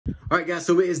All right, guys,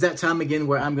 so it is that time again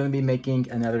where I'm going to be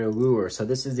making another lure. So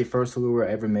this is the first lure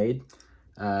I ever made.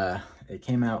 It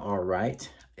came out all right.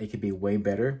 It could be way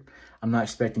better. I'm not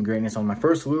expecting greatness on my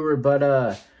first lure, but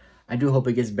I do hope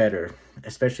it gets better,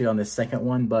 especially on this second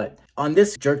one. But on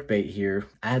this jerkbait here,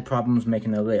 I had problems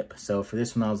making a lip. So for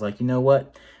this one, I was like, you know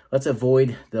what? Let's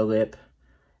avoid the lip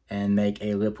and make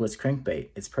a lipless crankbait.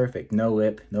 It's perfect. No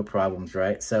lip, no problems,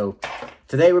 right? So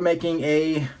today we're making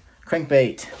a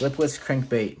crankbait, lipless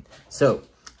crankbait. So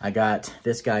I got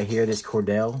this guy here, this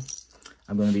cordell.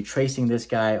 I'm going to be tracing this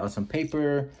guy on some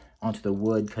paper, onto the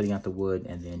wood, cutting out the wood,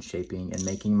 and then shaping and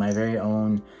making my very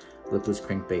own lipless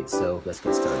crankbait. So let's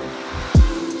get started.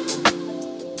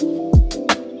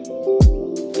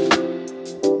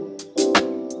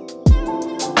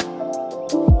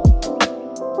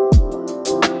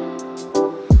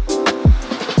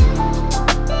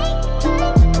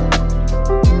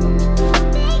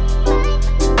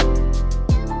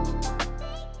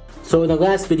 So in the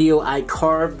last video, I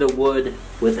carved the wood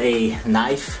with a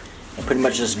knife and pretty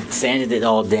much just sanded it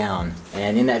all down.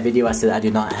 And in that video, I said I do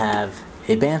not have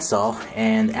a bandsaw.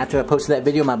 And after I posted that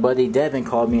video, my buddy Devin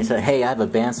called me and said, hey, I have a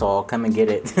bandsaw, come and get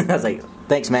it. I was like,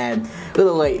 thanks, man. A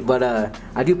little late, but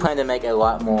I do plan to make a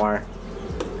lot more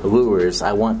lures.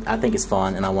 I think it's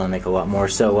fun, and I want to make a lot more.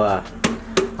 So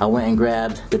I went and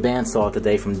grabbed the bandsaw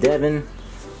today from Devin,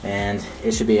 and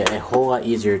it should be a whole lot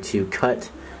easier to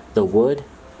cut the wood.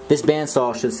 This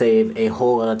bandsaw should save a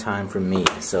whole lot of time for me.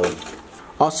 So,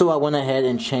 also I went ahead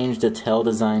and changed the tail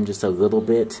design just a little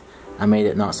bit. I made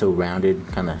it not so rounded,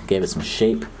 kind of gave it some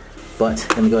shape. But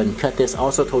let me go ahead and cut this.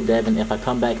 Also told Devin if I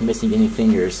come back missing any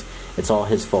fingers, it's all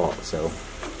his fault. So,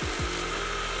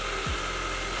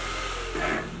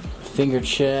 finger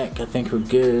check. I think we're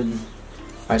good. All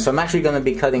right, so I'm actually going to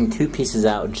be cutting two pieces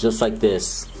out just like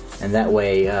this, and that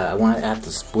way I won't have to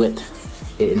split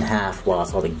it in half while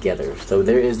it's all together. So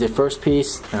there is the first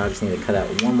piece. Now I just need to cut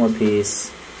out one more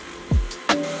piece.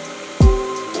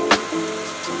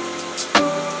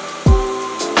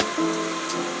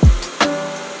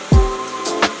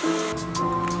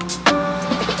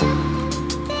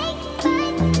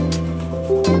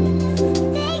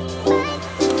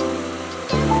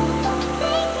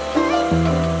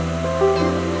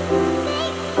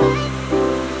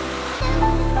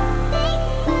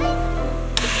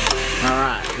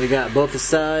 We got both the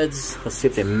sides. Let's see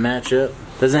if they match up.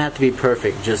 Doesn't have to be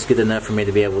perfect, just good enough for me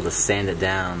to be able to sand it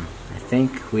down. I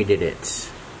think we did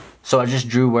it. So I just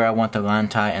drew where I want the line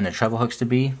tie and the treble hooks to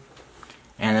be.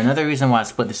 And another reason why I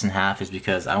split this in half is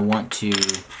because I want to,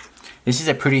 this is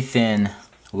a pretty thin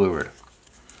lure.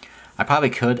 I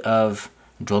probably could have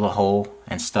drilled a hole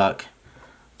and stuck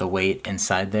the weight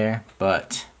inside there,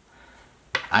 but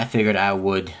I figured I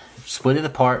would split it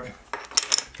apart,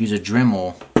 use a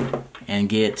Dremel, and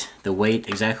get the weight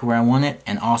exactly where I want it,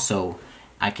 and also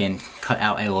I can cut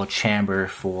out a little chamber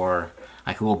for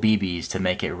like little BBs to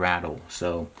make it rattle.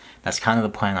 So that's kind of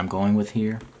the plan I'm going with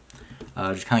here.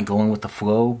 Just kind of going with the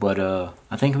flow, but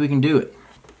I think we can do it.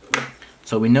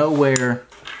 So we know where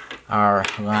our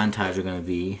line ties are going to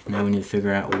be. Now we need to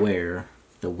figure out where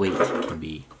the weight can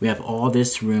be. We have all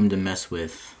this room to mess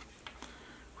with,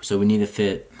 so we need to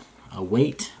fit a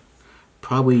weight,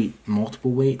 probably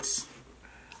multiple weights.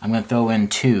 I'm going to throw in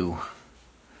 2.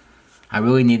 I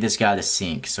really need this guy to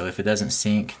sink, so if it doesn't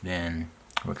sink, then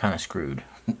we're kind of screwed.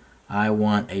 I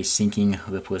want a sinking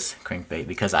lipless crankbait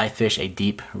because I fish a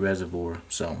deep reservoir.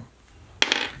 So,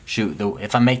 shoot,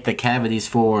 if I make the cavities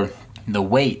for the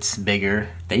weights bigger,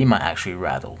 they might actually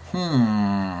rattle.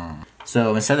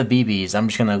 So instead of BBs, I'm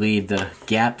just going to leave the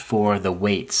gap for the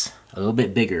weights a little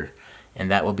bit bigger,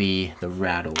 and that will be the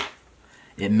rattle.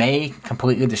 It may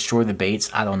completely destroy the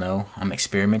baits, I don't know. I'm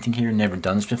experimenting here, never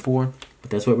done this before, but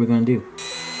that's what we're gonna do.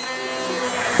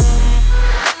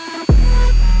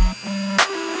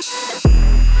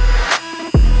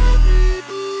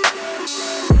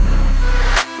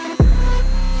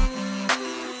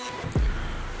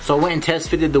 So I went and test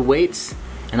fitted the weights,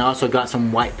 and I also got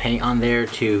some white paint on there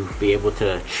to be able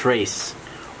to trace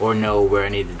or know where I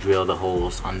need to drill the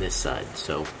holes on this side.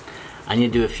 So I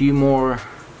need to do a few more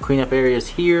cleanup areas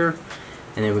here,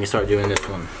 and then we can start doing this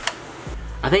one.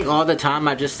 I think all the time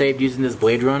I just saved using this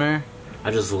blade runner,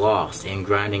 I just lost in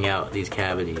grinding out these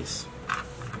cavities.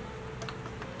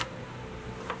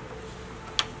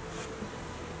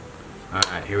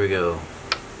 Alright, here we go.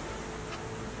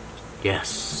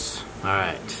 Yes.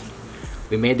 Alright.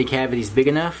 We made the cavities big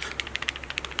enough.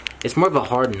 It's more of a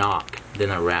hard knock than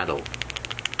a rattle.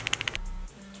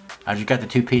 I just got the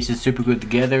two pieces super glued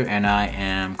together, and I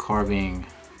am carving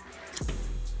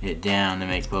it down to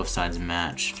make both sides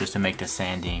match, just to make the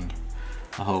sanding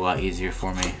a whole lot easier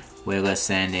for me. way less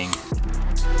sanding.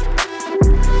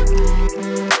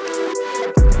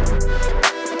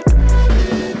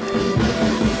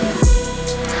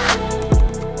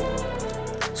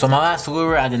 So my last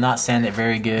lure, I did not sand it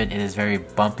very good. It is very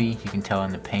bumpy. You can tell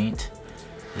in the paint.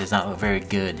 It does not look very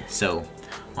good. So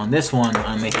on this one,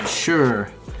 I'm making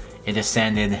sure it is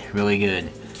sanded really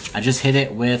good. I just hit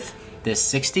it with this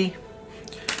 60,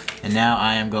 and now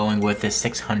I am going with this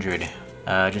 600,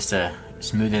 just to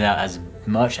smooth it out as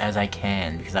much as I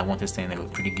can because I want this thing to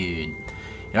look pretty good.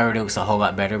 It already looks a whole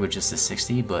lot better with just the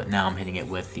 60, but now I'm hitting it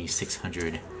with the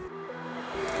 600.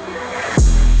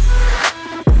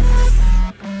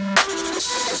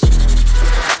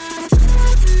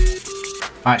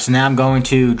 Alright, so now I'm going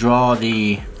to draw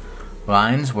the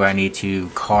lines where I need to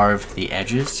carve the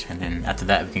edges, and then after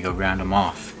that we can go round them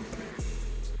off.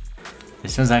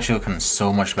 This one's actually looking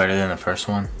so much better than the first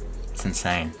one. It's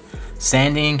insane.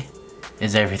 Sanding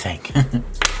is everything.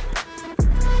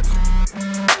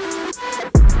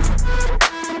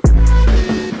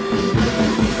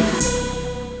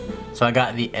 So I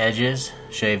got the edges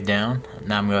shaved down.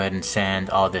 Now I'm going to go ahead and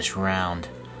sand all this round.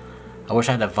 I wish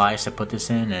I had a vise to put this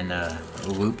in and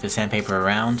loop the sandpaper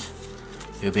around.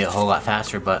 It would be a whole lot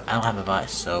faster, but I don't have a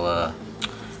vise, so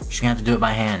just gonna have to do it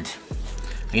by hand.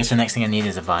 I guess the next thing I need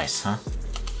is a vise, huh?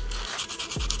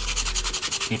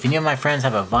 If any of my friends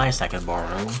have a vise I could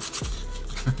borrow.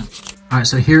 Alright,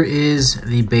 so here is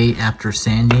the bait after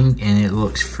sanding, and it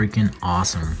looks freaking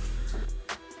awesome.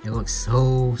 It looks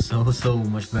so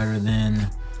much better than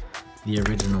the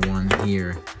original one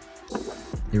here.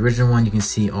 The original one, you can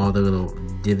see all the little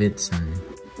divots and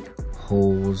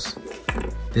holes.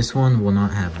 This one will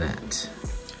not have that.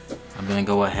 I'm gonna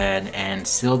go ahead and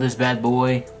seal this bad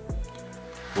boy.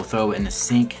 We'll throw it in the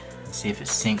sink and see if it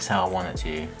sinks how I want it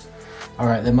to. All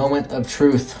right, the moment of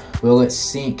truth. Will it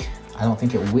sink? I don't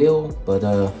think it will, but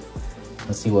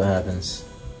let's see what happens.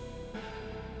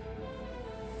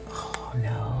 Oh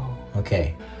no.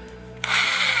 Okay.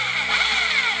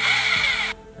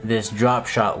 This drop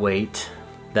shot weight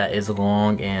that is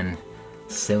long and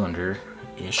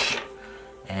cylinder-ish,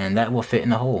 and that will fit in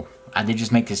the hole. I did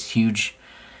just make this huge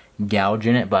gouge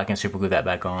in it, but I can super glue that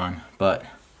back on. But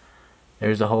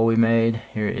there's the hole we made.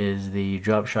 Here is the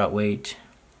drop shot weight.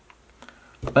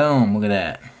 Boom, look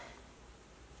at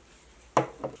that.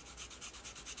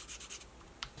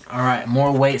 Alright,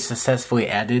 more weight successfully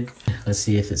added. Let's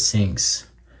see if it sinks.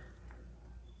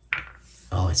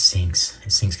 Oh, it sinks.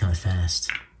 It sinks kind of fast.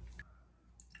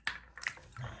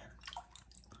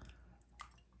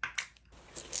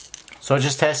 So I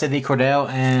just tested the Cordell,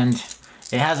 and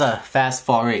it has a fast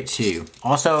fall rate too.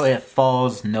 Also, it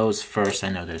falls nose first, I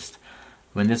noticed.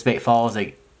 When this bait falls,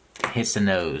 it hits the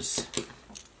nose.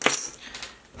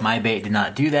 My bait did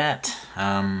not do that.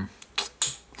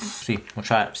 See, we'll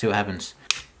try it, see what happens.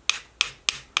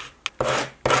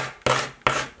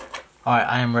 Alright,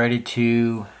 I am ready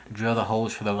to drill the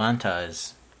holes for the line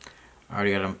ties. I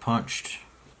already got them punched.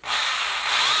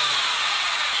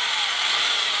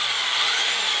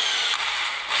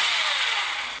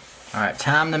 Alright,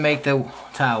 time to make the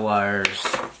tie wires.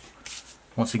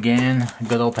 Once again,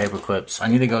 good old paper clips. I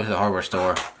need to go to the hardware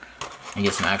store and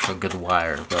get some actual good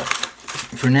wire, but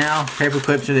for now, paper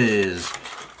clips it is.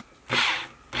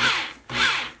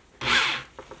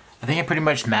 I think I pretty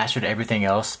much mastered everything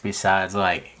else besides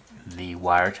like the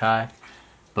wire tie,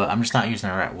 but I'm just not using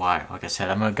the right wire. Like I said,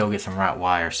 I'm gonna go get some right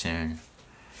wire soon,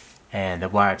 and the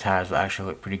wire ties will actually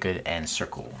look pretty good and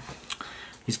circle.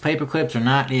 These paper clips are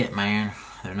not it, man.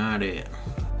 They're not it.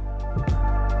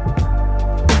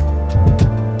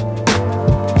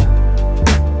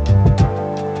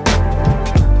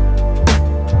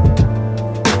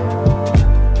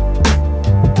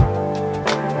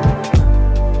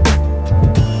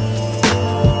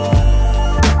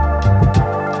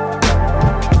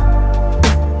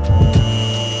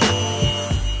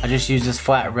 I just use this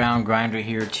flat round grinder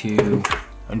here to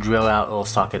drill out little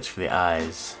sockets for the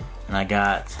eyes. And I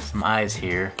got some eyes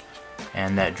here.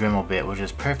 And that Dremel bit was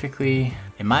just perfectly,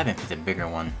 it might have been fit the bigger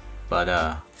one,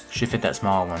 but should fit that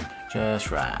small one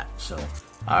just right. So,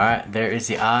 alright, there is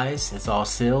the eyes. It's all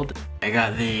sealed. I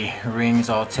got the rings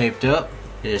all taped up.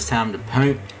 It is time to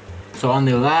paint. So on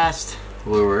the last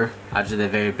lure, I did a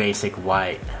very basic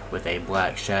white with a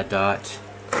black shad dot.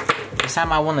 This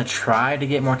time I want to try to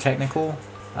get more technical.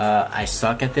 I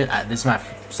suck at this. This is my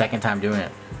second time doing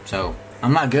it. So,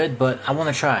 I'm not good, but I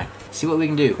want to try. See what we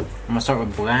can do. I'm going to start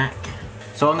with black.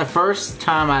 So on the first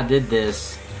time I did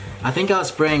this, I think I was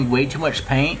spraying way too much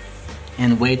paint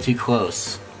and way too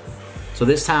close. So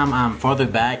this time I'm farther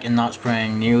back and not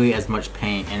spraying nearly as much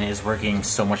paint, and it is working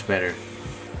so much better.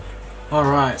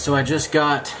 Alright, so I just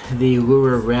got the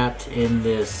lure wrapped in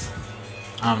this,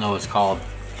 I don't know what it's called,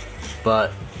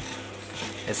 but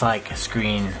it's like a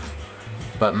screen.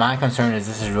 But my concern is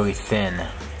this is really thin.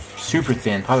 Super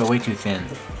thin, probably way too thin.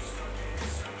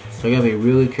 So you gotta be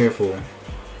really careful.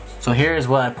 So here's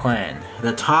what I plan.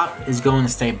 The top is going to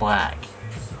stay black.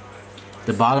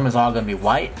 The bottom is all gonna be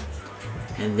white.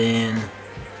 And then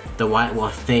the white will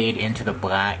fade into the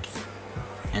black.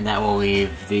 And that will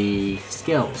leave the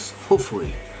scales,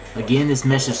 hopefully. Again, this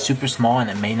mesh is super small and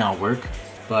it may not work.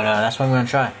 But that's what I'm gonna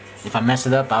try. If I mess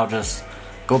it up, I'll just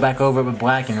go back over it with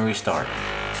black and restart.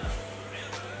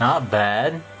 Not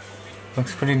bad.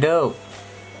 Looks pretty dope.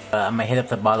 I'm gonna hit up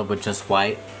the bottle with just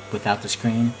white, without the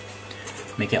screen.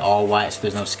 Make it all white so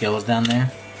there's no scales down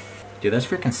there. Dude, that's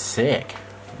freaking sick.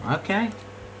 Okay.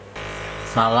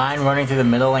 My line running through the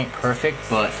middle ain't perfect,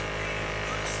 but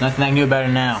nothing I can do about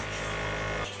it now.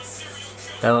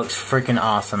 That looks freaking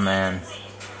awesome, man.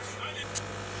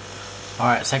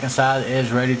 Alright, second side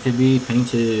is ready to be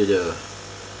painted. I'm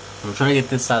gonna try to get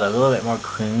this side a little bit more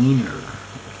cleaner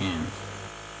if I can.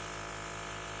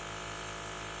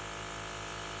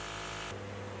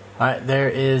 Alright, there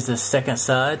is the second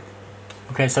side.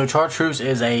 Okay, so chartreuse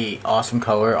is a awesome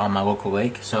color on my local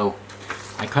lake, so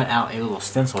I cut out a little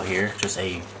stencil here, just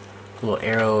a little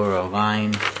arrow or a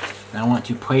line. And I want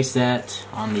to place that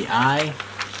on the eye,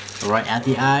 right at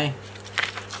the eye,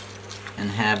 and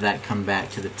have that come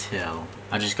back to the tail.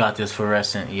 I just got this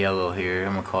fluorescent yellow here,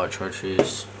 I'm gonna call it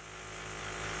chartreuse.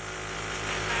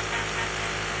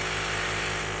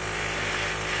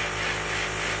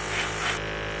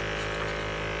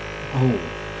 Oh,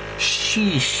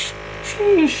 sheesh,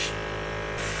 sheesh.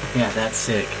 Yeah, that's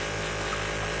sick.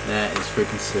 That is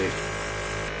freaking sick.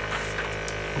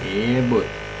 Yeah, boy.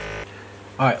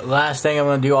 Alright, last thing I'm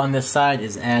going to do on this side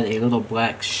is add a little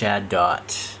black shad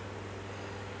dot.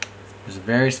 There's a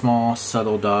very small,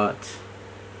 subtle dot.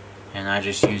 And I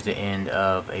just used the end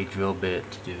of a drill bit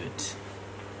to do it.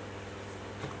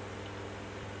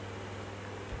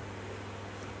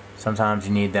 Sometimes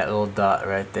you need that little dot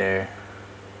right there.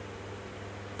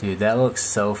 Dude, that looks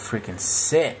so freaking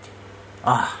sick.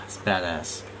 Ah, it's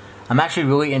badass. I'm actually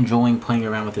really enjoying playing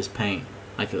around with this paint.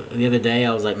 Like the other day,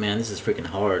 I was like, man, this is freaking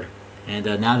hard. And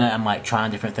now that I'm like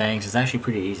trying different things, it's actually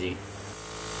pretty easy.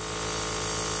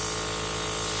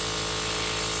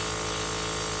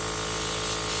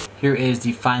 Here is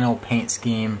the final paint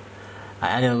scheme. I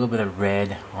added a little bit of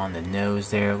red on the nose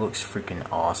there. It looks freaking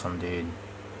awesome, dude.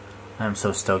 I'm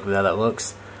so stoked with how that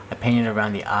looks. I painted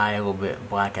around the eye a little bit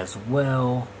black as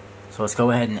well. So let's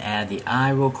go ahead and add the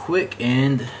eye real quick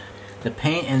and the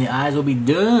paint and the eyes will be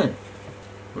done.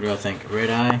 What do y'all think? Red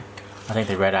eye? I think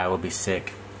the red eye will be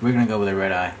sick. We're gonna go with the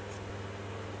red eye.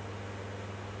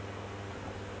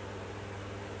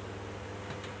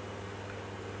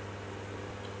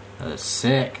 That is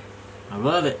sick. I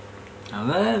love it. I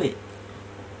love it.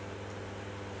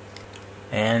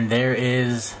 And there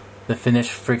is the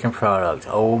finished freaking product.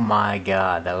 Oh my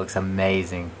god, that looks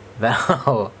amazing.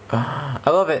 I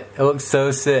love it. It looks so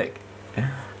sick.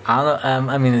 I don't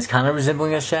know, I mean, it's kind of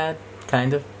resembling a shad.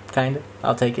 Kind of.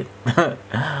 I'll take it.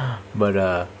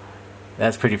 But,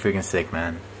 that's pretty freaking sick,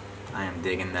 man. I am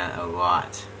digging that a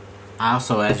lot. I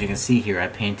also, as you can see here, I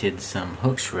painted some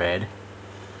hooks red.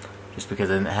 Just because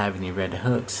I didn't have any red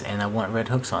hooks, and I want red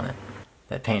hooks on it.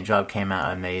 That paint job came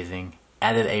out amazing.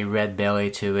 Added a red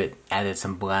belly to it. Added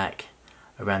some black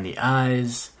around the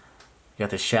eyes. Got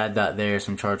the shad dot there,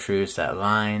 some chartreuse, that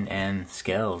line, and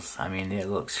scales. I mean, it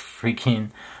looks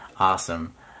freaking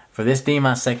awesome. For this being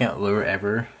my second lure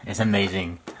ever, it's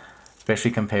amazing.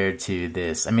 Especially compared to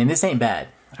this. I mean, this ain't bad.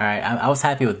 Alright, I was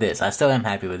happy with this. I still am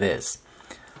happy with this.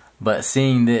 But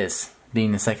seeing this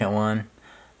being the second one,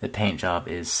 the paint job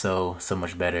is so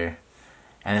much better.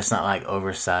 And it's not like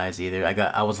oversized either.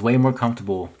 I was way more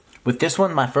comfortable. With this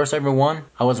one, my first ever one,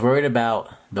 I was worried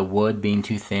about the wood being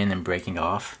too thin and breaking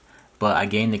off. But I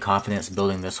gained the confidence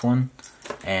building this one.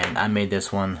 And I made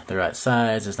this one the right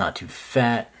size. It's not too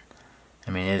fat.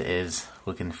 I mean, it is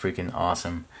looking freaking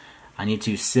awesome. I need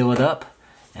to seal it up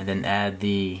and then add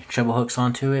the treble hooks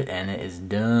onto it and it is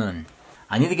done.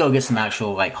 I need to go get some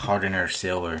actual like hardener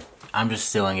sealer. I'm just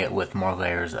sealing it with more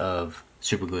layers of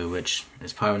super glue, which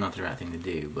is probably not the right thing to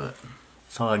do, but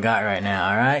that's all I got right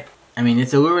now, alright? I mean, if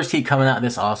the lures keep coming out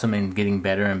this awesome and getting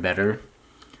better and better,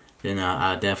 then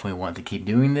I definitely want to keep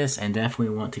doing this and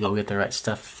definitely want to go get the right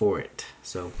stuff for it.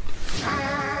 So